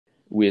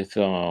with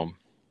Bud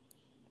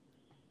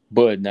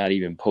not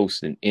even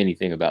posting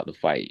anything about the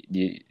fight.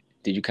 Did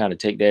you kind of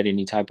take that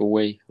any type of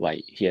way?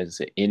 Like he hasn't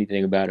said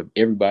anything about it.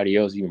 Everybody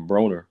else, even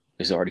Broner,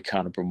 has already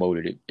kind of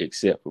promoted it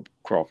except for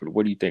Crawford.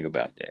 What do you think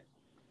about that?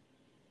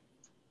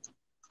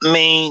 I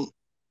mean,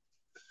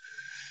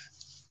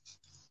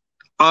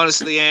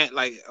 honestly, Ant,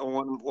 like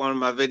on one of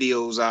my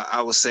videos,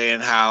 I was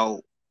saying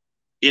how,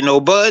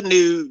 Bud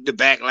knew the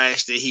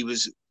backlash that he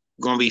was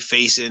going to be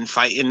facing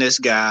fighting this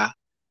guy.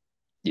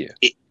 Yeah.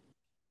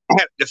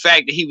 The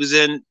fact that he was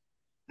in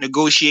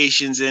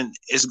negotiations and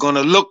it's going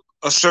to look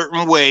a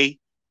certain way,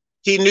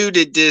 he knew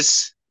that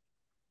this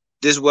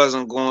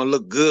wasn't going to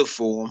look good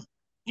for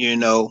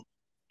him.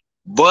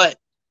 But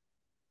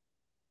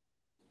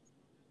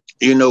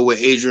with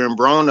Adrian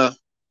Broner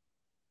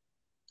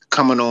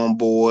coming on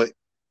board,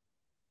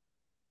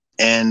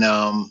 and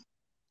I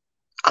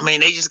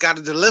mean, they just got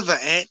to deliver.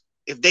 And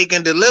if they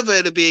can deliver,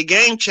 it'll be a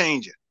game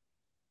changer.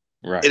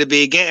 Right. It'll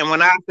be a game. And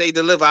when I say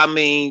deliver, I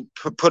mean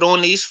put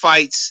on these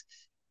fights,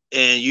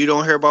 and you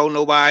don't hear about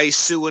nobody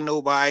suing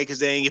nobody because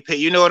they ain't get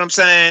paid. You know what I'm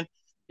saying?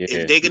 Yeah.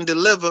 If they can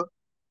deliver,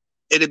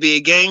 it'll be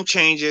a game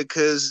changer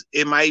because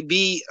it might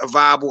be a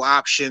viable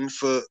option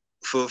for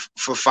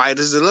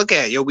fighters to look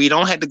at. We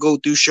don't have to go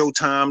through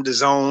Showtime,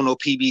 DAZN, or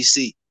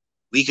PBC.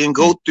 We can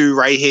go through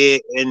right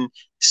here and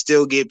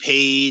still get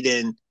paid,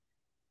 and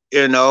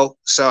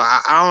So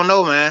I don't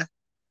know, man.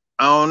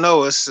 I don't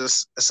know.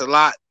 It's a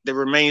lot that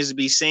remains to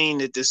be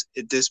seen at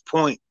this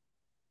point.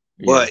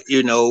 Yeah. But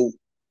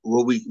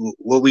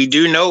what we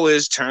do know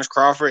is Terence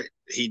Crawford,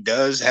 he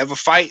does have a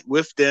fight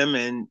with them,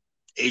 and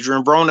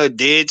Adrian Broner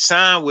did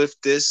sign with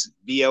this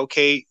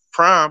BLK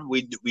Prime.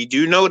 We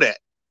do know that.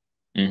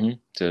 Mm-hmm.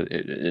 So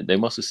they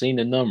must have seen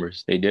the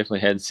numbers. They definitely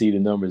had to see the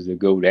numbers to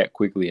go that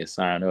quickly and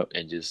sign up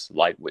and just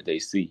like what they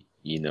see.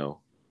 Yeah,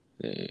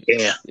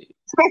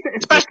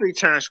 especially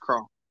Terence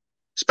Crawford.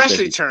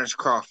 Especially Terence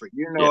Crawford.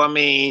 I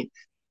mean,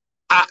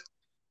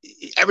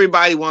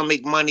 everybody want to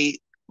make money,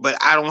 but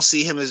I don't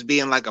see him as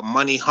being like a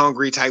money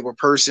hungry type of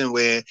person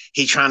where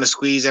he trying to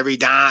squeeze every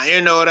dime. You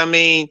know what I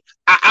mean?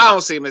 I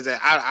don't see him as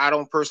that. I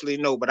don't personally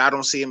know, but I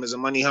don't see him as a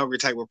money hungry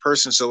type of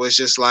person. So it's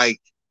just like,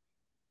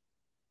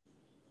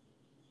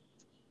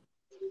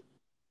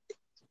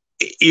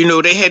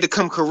 they had to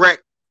come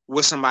correct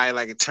with somebody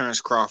like a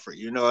Terence Crawford.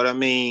 You know what I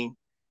mean?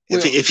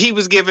 Well, if he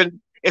was giving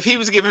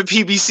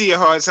PBC a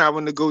hard time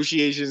with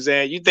negotiations,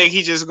 and you think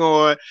he just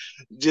going to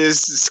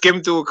just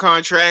skim through a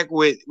contract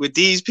with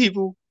these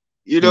people?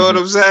 You know what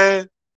I'm saying?